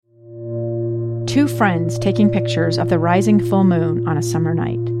Two friends taking pictures of the rising full moon on a summer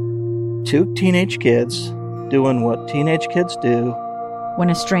night. Two teenage kids doing what teenage kids do. When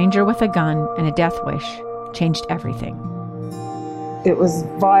a stranger with a gun and a death wish changed everything. It was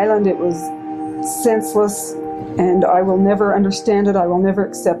violent, it was senseless, and I will never understand it, I will never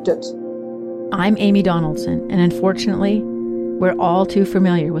accept it. I'm Amy Donaldson, and unfortunately, we're all too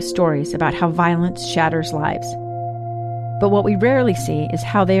familiar with stories about how violence shatters lives. But what we rarely see is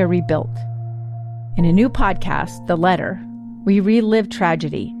how they are rebuilt. In a new podcast, The Letter, we relive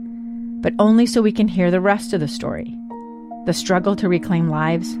tragedy, but only so we can hear the rest of the story. The struggle to reclaim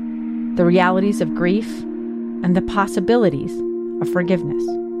lives, the realities of grief, and the possibilities of forgiveness.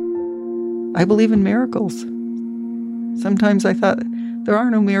 I believe in miracles. Sometimes I thought, there are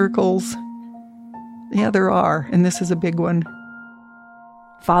no miracles. Yeah, there are, and this is a big one.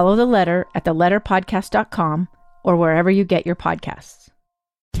 Follow The Letter at theletterpodcast.com or wherever you get your podcasts.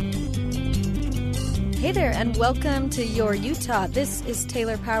 Hey there, and welcome to Your Utah. This is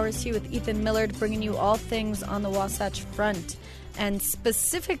Taylor Powers here with Ethan Millard, bringing you all things on the Wasatch Front. And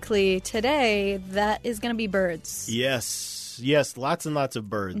specifically today, that is going to be birds. Yes, lots and lots of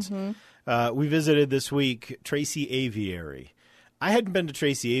birds. Mm-hmm. We visited this week Tracy Aviary. I hadn't been to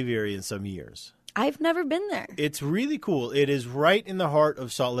Tracy Aviary in some years. I've never been there. It's really cool. It is right in the heart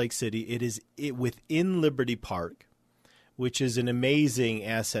of Salt Lake City. It is within Liberty Park, which is an amazing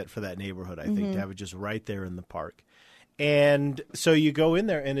asset for that neighborhood, I think, to have it just right there in the park. And so you go in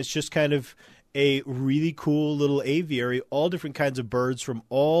there, and it's just kind of a really cool little aviary, all different kinds of birds from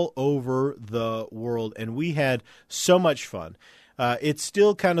all over the world. And we had so much fun. It's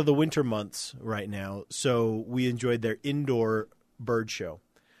still kind of the winter months right now, so we enjoyed their indoor bird show.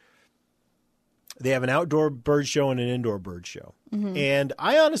 They have an outdoor bird show and an indoor bird show. Mm-hmm. And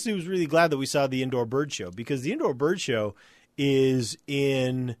I honestly was really glad that we saw the indoor bird show, because the indoor bird show is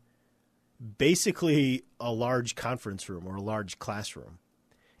in basically a large conference room or a large classroom.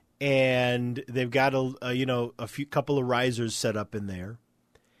 And they've got a couple of risers set up in there.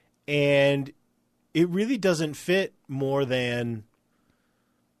 And it really doesn't fit more than,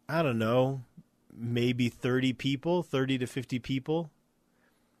 I don't know, maybe 30 to 50 people.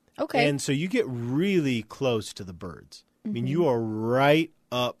 Okay. And so you get really close to the birds. I mean, you are right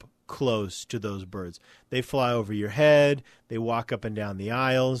up close to those birds. They fly over your head, they walk up and down the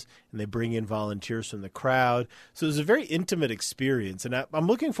aisles, and they bring in volunteers from the crowd. So it was a very intimate experience. And I'm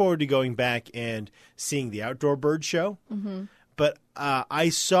looking forward to going back and seeing the outdoor bird show. Mm-hmm. But I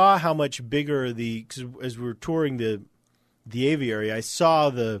saw how much bigger because as we were touring the aviary, I saw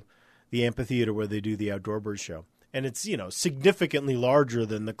the amphitheater where they do the outdoor bird show. And it's, significantly larger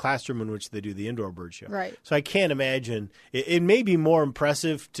than the classroom in which they do the indoor bird show. Right. So I can't imagine. It may be more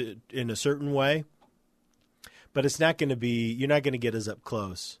impressive in a certain way, but it's not going to be, you're not going to get as up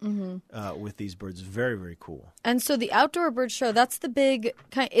close with these birds. Very, very cool. And so the outdoor bird show, that's the big,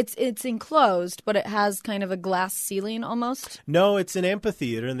 it's enclosed, but it has kind of a glass ceiling almost? No, it's an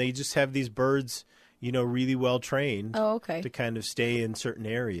amphitheater, and they just have these birds really well trained. Oh, okay. To kind of stay in certain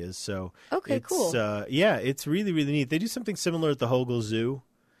areas. So cool. It's really, really neat. They do something similar at the Hogle Zoo.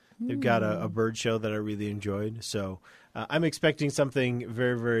 They've got a bird show that I really enjoyed. So I'm expecting something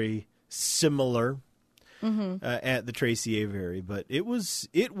very, very similar at the Tracy Aviary. But it was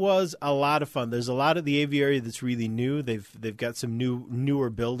a lot of fun. There's a lot of the aviary that's really new. They've got some newer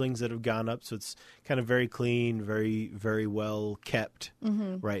buildings that have gone up, so it's kind of very clean, very, very well kept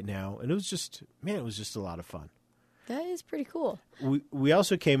right now. And it was just a lot of fun. That is pretty cool. We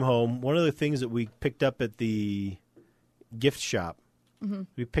also came home. One of the things that we picked up at the gift shop,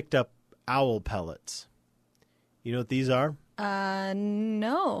 we picked up owl pellets. You know what these are?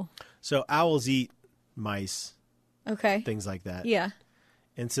 No. So owls eat mice. Okay. Things like that. Yeah.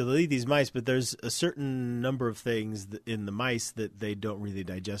 And so they'll eat these mice, but there's a certain number of things in the mice that they don't really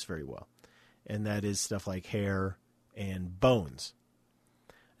digest very well. And that is stuff like hair and bones.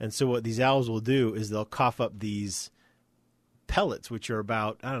 And so what these owls will do is they'll cough up these pellets, which are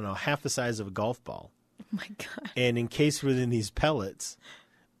about, I don't know, half the size of a golf ball. Oh, my God. And encased within these pellets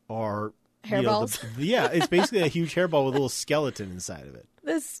are... hairballs? It's basically a huge hairball with a little skeleton inside of it.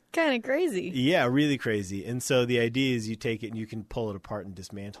 That's kind of crazy. Yeah, really crazy. And so the idea is you take it and you can pull it apart and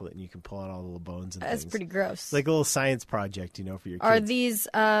dismantle it, and you can pull out all the little bones and That's things. pretty gross. It's like a little science project, for your kids. Are these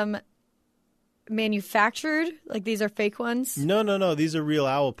manufactured? Like these are fake ones? No. These are real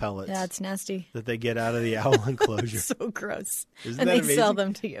owl pellets. Yeah, it's nasty. That they get out of the owl enclosure. So gross. Isn't and that they amazing? sell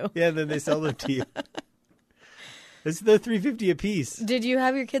them to you. Yeah, then they sell them to you. They're $3.50 a piece. Did you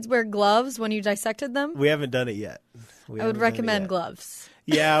have your kids wear gloves when you dissected them? We haven't done it yet. I would recommend gloves.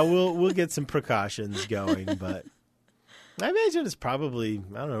 Yeah, we'll get some precautions going, but I imagine it's probably,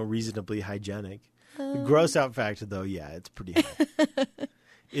 I don't know, reasonably hygienic. The gross out factor, though, yeah, it's pretty high.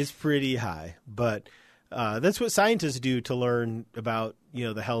 It's pretty high. But that's what scientists do to learn about,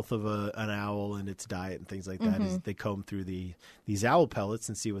 the health of an owl and its diet and things like that. Is they comb through these owl pellets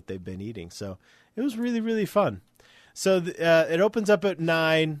and see what they've been eating. So it was really, really fun. So it opens up at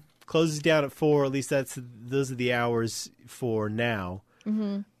 9, closes down at 4. At least those are the hours for now.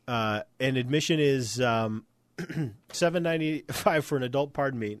 And admission is $7.95 for an adult,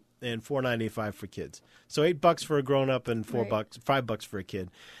 and $4.95 for kids. So $8 for a grown up and $5 for a kid.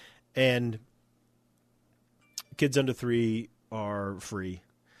 And kids under 3 are free.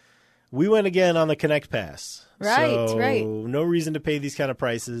 We went again on the Connect Pass. Right. No reason to pay these kind of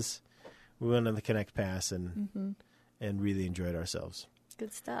prices. We went on the Connect Pass and really enjoyed ourselves.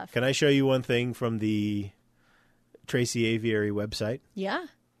 Good stuff. Can I show you one thing from the Tracy Aviary website? Yeah.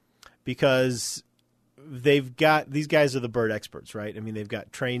 Because they've got, these guys are the bird experts, right? I mean, they've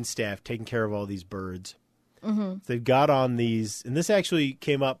got trained staff taking care of all these birds. They've got on these, and this actually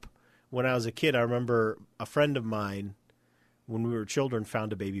came up when I was a kid. I remember a friend of mine, when we were children,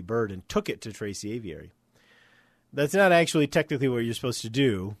 found a baby bird and took it to Tracy Aviary. That's not actually technically what you're supposed to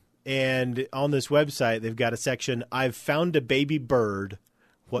do. And on this website, they've got a section, I've found a baby bird.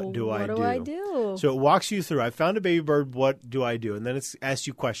 What do I do? So it walks you through, I found a baby bird, what do I do? And then it asks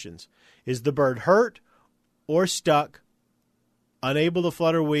you questions. Is the bird hurt or stuck, unable to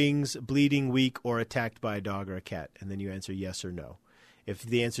flutter wings, bleeding, weak, or attacked by a dog or a cat? And then you answer yes or no. If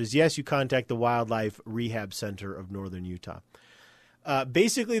the answer is yes, you contact the Wildlife Rehab Center of Northern Utah.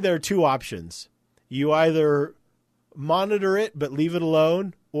 Basically, there are two options. You either monitor it but leave it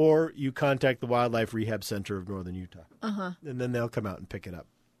alone, or you contact the Wildlife Rehab Center of Northern Utah. And then they'll come out and pick it up.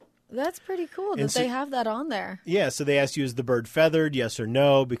 That's pretty cool that they have that on there. Yeah, so they ask you, is the bird feathered, yes or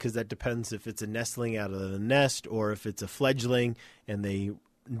no, because that depends if it's a nestling out of the nest or if it's a fledgling and they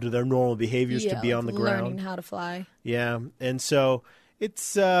do their normal behaviors to be on the ground. Learning how to fly. Yeah, and so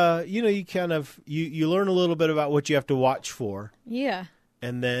it's, you kind of, you learn a little bit about what you have to watch for. Yeah.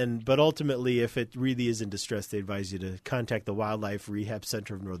 And then, but ultimately, if it really is in distress, they advise you to contact the Wildlife Rehab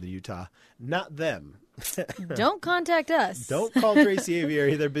Center of Northern Utah, not them. Don't contact us. Don't call Tracy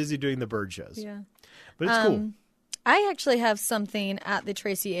Aviary. They're busy doing the bird shows. Yeah. But it's cool. I actually have something at the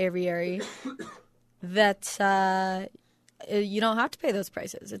Tracy Aviary that you don't have to pay those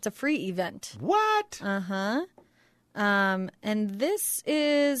prices. It's a free event. What? And this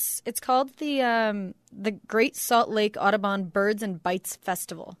is, it's called the Great Salt Lake Audubon Birds and Bites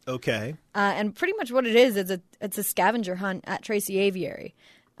Festival. Okay. And pretty much what it is it's a scavenger hunt at Tracy Aviary.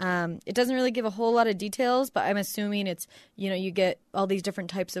 It doesn't really give a whole lot of details, but I'm assuming it's, you get all these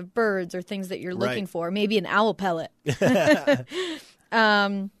different types of birds or things that you're looking for. Maybe an owl pellet.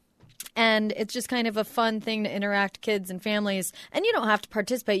 And it's just kind of a fun thing to interact kids and families. And you don't have to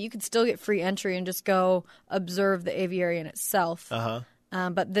participate. You could still get free entry and just go observe the aviary in itself.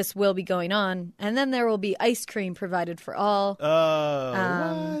 But this will be going on. And then there will be ice cream provided for all.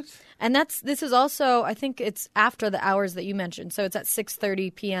 What? And this is also, I think it's after the hours that you mentioned. So it's at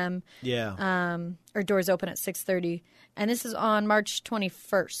 6:30 p.m. Yeah. Or doors open at 6:30. And this is on March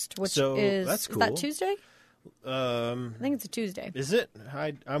 21st, which is, that's cool. Is that Tuesday? I think it's a Tuesday. Is it?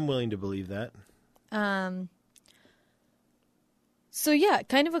 I'm willing to believe that. So yeah,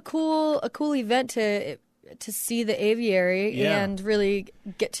 kind of a cool event to see the aviary and really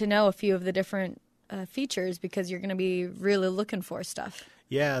get to know a few of the different features because you're going to be really looking for stuff.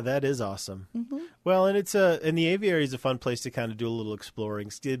 Yeah, that is awesome. Well, and and the aviary is a fun place to kind of do a little exploring.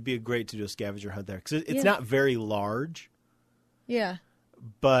 It'd be great to do a scavenger hunt there because it's not very large. Yeah.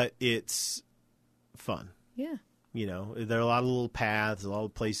 But it's fun. Yeah. There are a lot of little paths, a lot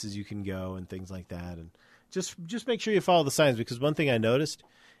of places you can go and things like that. And just make sure you follow the signs because one thing I noticed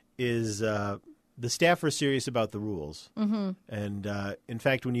is the staff are serious about the rules. And in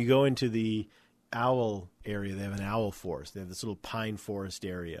fact, when you go into the owl area, they have an owl forest. They have this little pine forest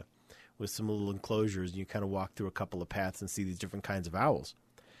area with some little enclosures. And you kind of walk through a couple of paths and see these different kinds of owls.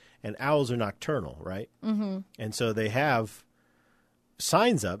 And owls are nocturnal, right? And so they have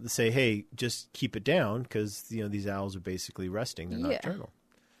signs up that say, hey, just keep it down because these owls are basically resting. They're nocturnal.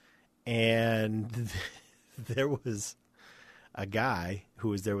 And there was a guy who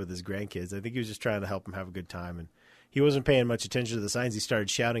was there with his grandkids. I think he was just trying to help them have a good time, and he wasn't paying much attention to the signs. He started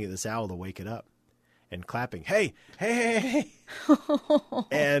shouting at this owl to wake it up and clapping, hey, hey, hey, hey.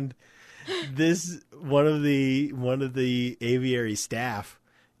 And this one of the aviary staff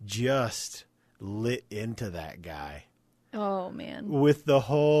just lit into that guy. Oh man. With the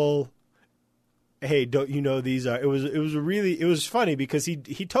whole, hey, don't you know these are, it was funny because he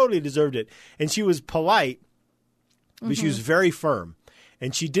totally deserved it. And she was polite, but she was very firm.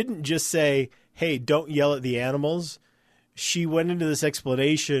 And she didn't just say, hey, don't yell at the animals. She went into this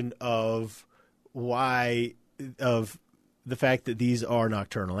explanation of why, of the fact that these are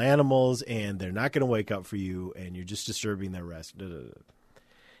nocturnal animals and they're not going to wake up for you and you're just disturbing their rest. Da, da, da.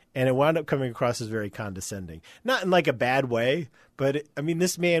 And it wound up coming across as very condescending. Not in like a bad way, but I mean,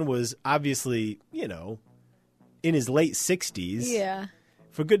 this man was obviously, you know, in his late 60s. Yeah.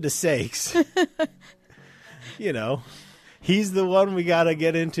 For goodness sakes. You know, he's the one we got to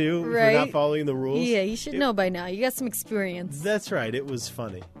get into Right. for not following the rules. Yeah, you should know by now. You got some experience. That's right. It was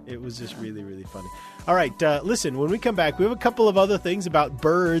funny. It was just really, really funny. All right. Listen, when we come back, we have a couple of other things about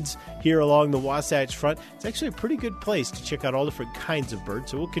birds here along the Wasatch Front. It's actually a pretty good place to check out all different kinds of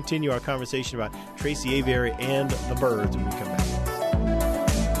birds. So we'll continue our conversation about Tracy Aviary and the birds when we come back.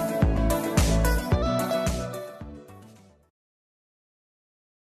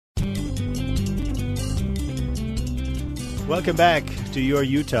 Welcome back to Your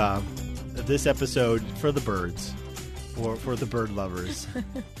Utah. This episode for the birds, or for the bird lovers.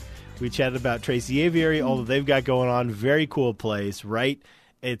 We chatted about Tracy Aviary, all that they've got going on. Very cool place, right?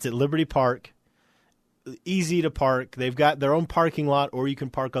 It's at Liberty Park. Easy to park. They've got their own parking lot, or you can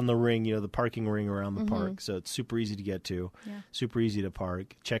park on the ring, you know, the parking ring around the park. So it's super easy to get to, super easy to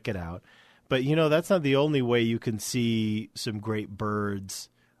park. Check it out. But, you know, that's not the only way you can see some great birds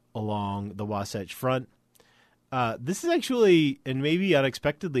along the Wasatch Front. This is actually, and maybe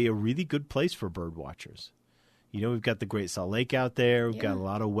unexpectedly, a really good place for bird watchers. You know, we've got the Great Salt Lake out there. We've got a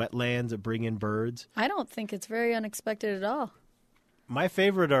lot of wetlands that bring in birds. I don't think it's very unexpected at all. My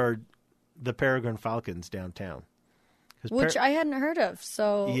favorite are the peregrine falcons downtown. Which I hadn't heard of,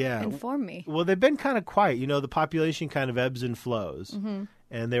 so inform me. Well, they've been kind of quiet. You know, the population kind of ebbs and flows.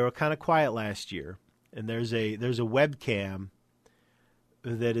 And they were kind of quiet last year. And there's a webcam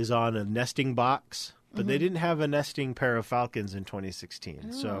that is on a nesting box. But they didn't have a nesting pair of falcons in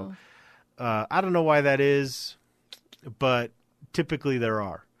 2016. So I don't know why that is, but typically there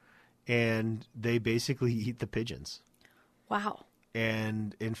are. And they basically eat the pigeons. Wow.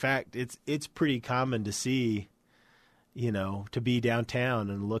 And in fact, it's pretty common to see, you know, to be downtown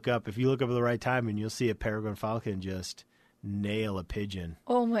and look up. If you look up at the right time, and you'll see a peregrine falcon just nail a pigeon.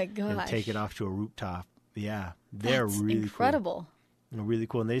 Oh my gosh. And take it off to a rooftop. Yeah. They're really incredible. Cool. Really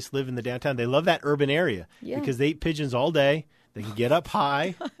cool. And they just live in the downtown. They love that urban area because they eat pigeons all day. They can get up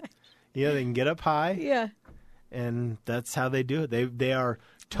high. They can get up high. Yeah. And that's how they do it. They are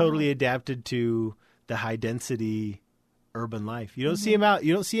totally adapted to the high density urban life. You don't see them out.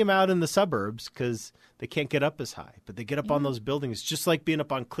 You don't see them out in the suburbs because they can't get up as high. But they get up on those buildings, just like being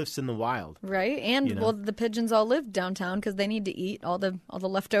up on cliffs in the wild. Right. And well, the pigeons all live downtown because they need to eat all the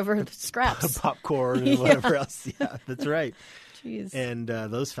leftover scraps, popcorn and whatever else. Yeah, that's right. Jeez. And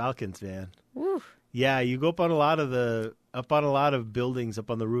those falcons, man. Woo. Yeah, you go up on a lot of buildings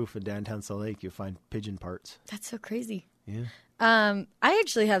up on the roof in downtown Salt Lake, you'll find pigeon parts. That's so crazy. Yeah. I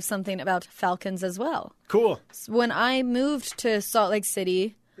actually have something about falcons as well. Cool. When I moved to Salt Lake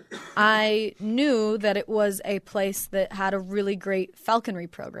City, I knew that it was a place that had a really great falconry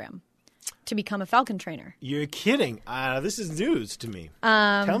program to become a falcon trainer. You're kidding. This is news to me.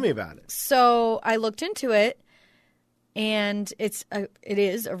 Tell me about it. So I looked into it. And it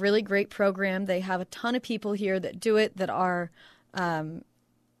is a really great program. They have a ton of people here that do it that are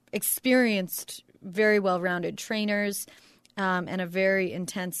experienced, very well-rounded trainers and a very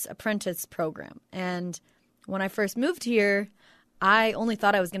intense apprentice program. And when I first moved here, I only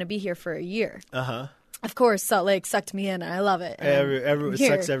thought I was going to be here for a year. Uh-huh. Of course, Salt Lake sucked me in, and I love it. It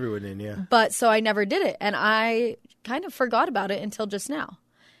sucks everyone in, yeah. But so I never did it, and I kind of forgot about it until just now.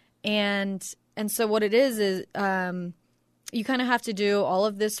 And so what it is you kind of have to do all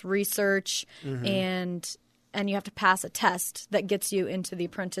of this research and you have to pass a test that gets you into the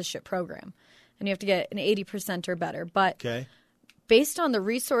apprenticeship program. And you have to get an 80% or better. But based on the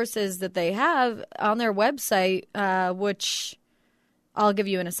resources that they have on their website, which I'll give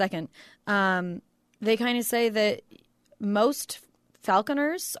you in a second, they kind of say that most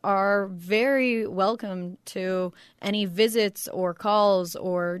falconers are very welcome to any visits or calls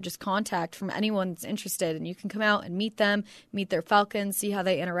or just contact from anyone that's interested. And you can come out and meet them, meet their falcons, see how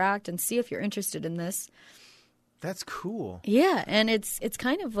they interact, and see if you're interested in this. That's cool. Yeah, and it's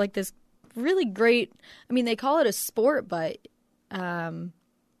kind of like this really great, I mean, they call it a sport, but I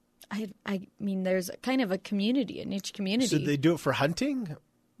mean, there's kind of a community, a niche community. So they do it for hunting?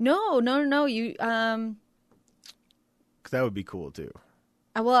 No. You that would be cool too.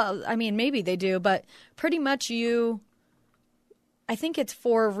 Well, I mean, maybe they do, but pretty much I think it's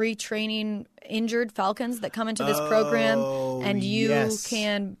for retraining injured falcons that come into this program, and you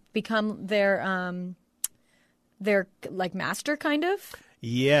can become their their like master kind of.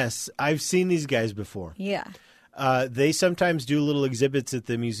 Yes, I've seen these guys before. Yeah. They sometimes do little exhibits at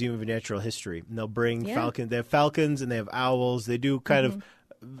the Museum of Natural History. And they'll bring falcons. They have falcons and they have owls. They do kind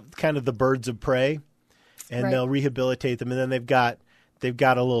of the birds of prey, and they'll rehabilitate them. And then they've got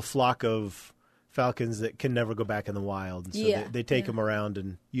a little flock of falcons that can never go back in the wild. And so they take them around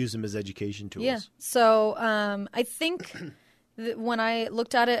and use them as education tools. Yeah. So I think when I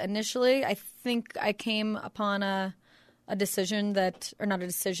looked at it initially, I think I came upon a decision that, or not a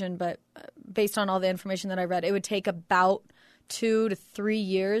decision, but based on all the information that I read, it would take about 2 to 3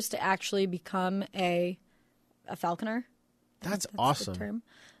 years to actually become a falconer. That's awesome. The term.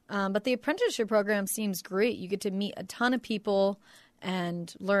 But the apprenticeship program seems great. You get to meet a ton of people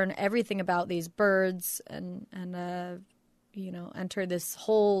and learn everything about these birds and enter this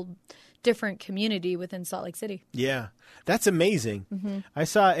whole different community within Salt Lake City. Yeah, that's amazing. Mm-hmm. I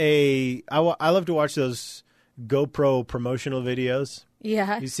saw I love to watch those GoPro promotional videos.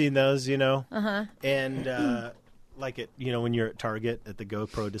 Yeah. You've seen those, Uh-huh. And like it, when you're at Target at the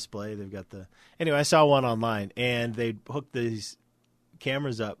GoPro display, they've got anyway, I saw one online, and they hooked these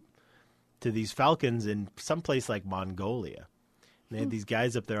cameras up to these falcons in some place like Mongolia. And they had these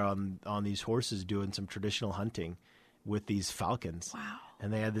guys up there on these horses doing some traditional hunting with these falcons. Wow.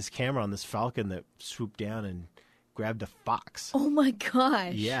 And they had this camera on this falcon that swooped down and grabbed a fox. Oh my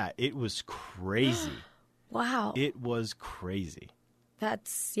gosh. Yeah, it was crazy. Wow. It was crazy.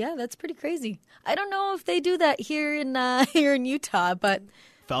 That's pretty crazy. I don't know if they do that here in Utah, but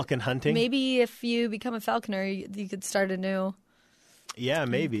falcon hunting? Maybe if you become a falconer, you could start a new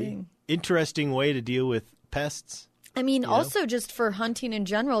maybe. thing. Interesting way to deal with pests. I mean, also just for hunting in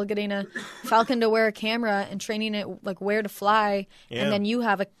general, getting a falcon to wear a camera and training it like where to fly, and then you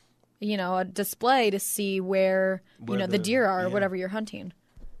have a display to see where the deer are or whatever you're hunting.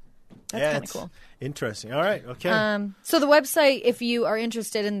 That's kind of cool. Interesting. All right. Okay. So the website, if you are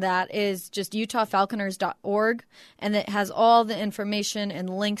interested in that, is just utahfalconers.org, and it has all the information and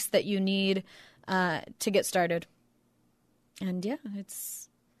links that you need to get started. And yeah, it's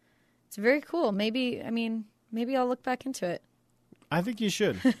very cool. Maybe I'll look back into it. I think you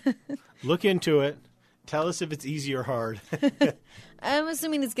should. Look into it. Tell us if it's easy or hard. I'm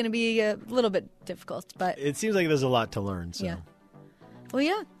assuming it's going to be a little bit difficult, but it seems like there's a lot to learn. So. Yeah. Well,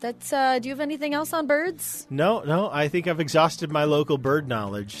 yeah. That's. Do you have anything else on birds? No. I think I've exhausted my local bird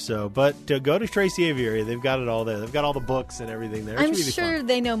knowledge. So, but go to Tracy Aviary. They've got it all there. They've got all the books and everything there. It's I'm really sure fun.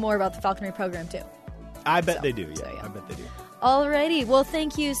 they know more about the falconry program too. I bet they do. Yeah. So, yeah. I bet they do. Alrighty. Well,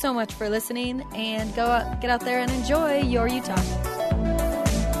 thank you so much for listening, and get out there and enjoy your Utah.